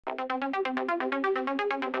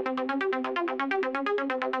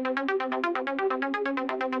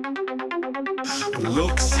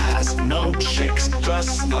Looks has no chicks,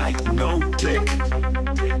 just like no dick.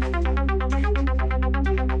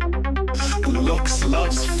 Looks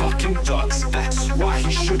loves fucking ducks, that's why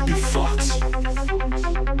he should be fucked.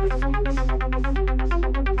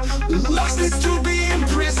 Lux is to be in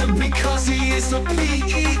prison because he is a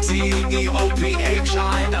pedopphile.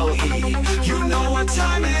 You know what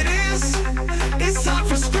time it is? It's time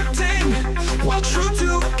for scripting. While true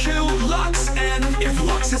to kill Lux, and if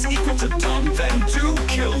Lux is equal to dumb, then do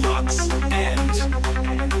kill Lux. And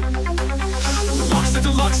Lux at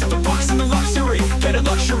the Lux at the box in the luxury, get a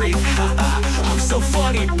luxury. I'm so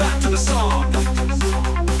funny, back to the song.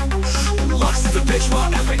 Lux is a bitch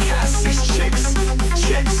while Epic has these chicks.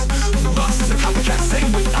 Lux is a copycat,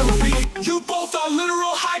 same with Hellogzy. You both are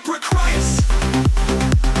literal hypocrites.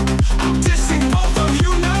 I'm dissing both of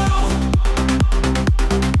you now.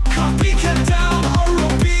 Copycat down,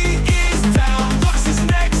 ROB is down. Lux is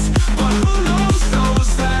next, but who knows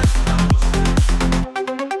that.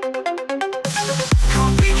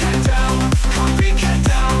 Copycat down, ROB is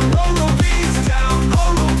down,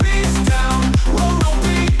 ROB is down, ROB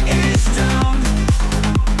is down.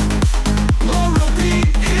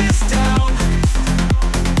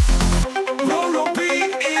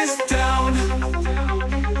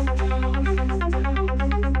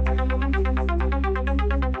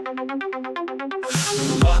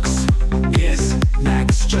 Lux is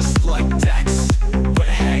next, just like Dex. But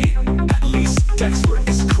hey, at least Dexter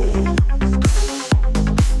is cool.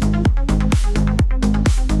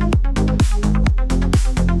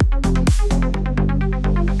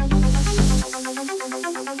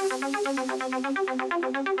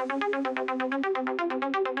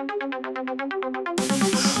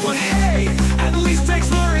 But hey, at least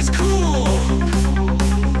Dexter is cool.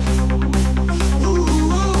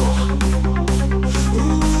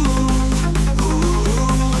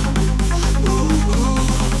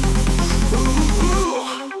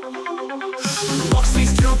 Lux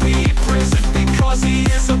needs to be in prison because he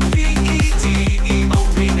is a pedopphile.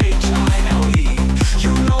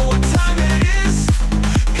 You know what time it is?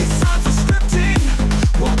 It's time for scripting.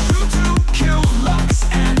 While true to kill Lux,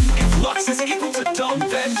 and if Lux is equal to dumb,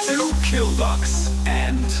 then do kill Lux.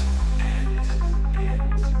 And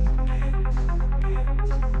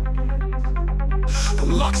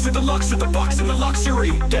Lux at the Lux at the box in the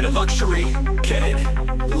luxury, get a luxury, get it?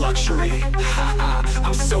 Luxury.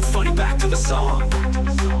 I'm so funny, back to the song.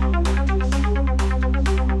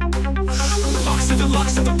 Lux at the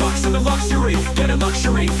Lux at the box in the luxury, get a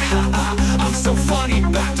luxury. I'm so funny,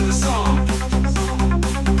 back to the song.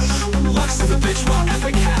 Lux is a bitch while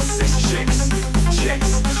Epic has six chicks.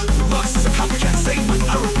 Lux is a copycat, same with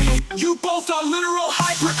Hellogzy. You both are literal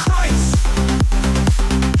hypocrites.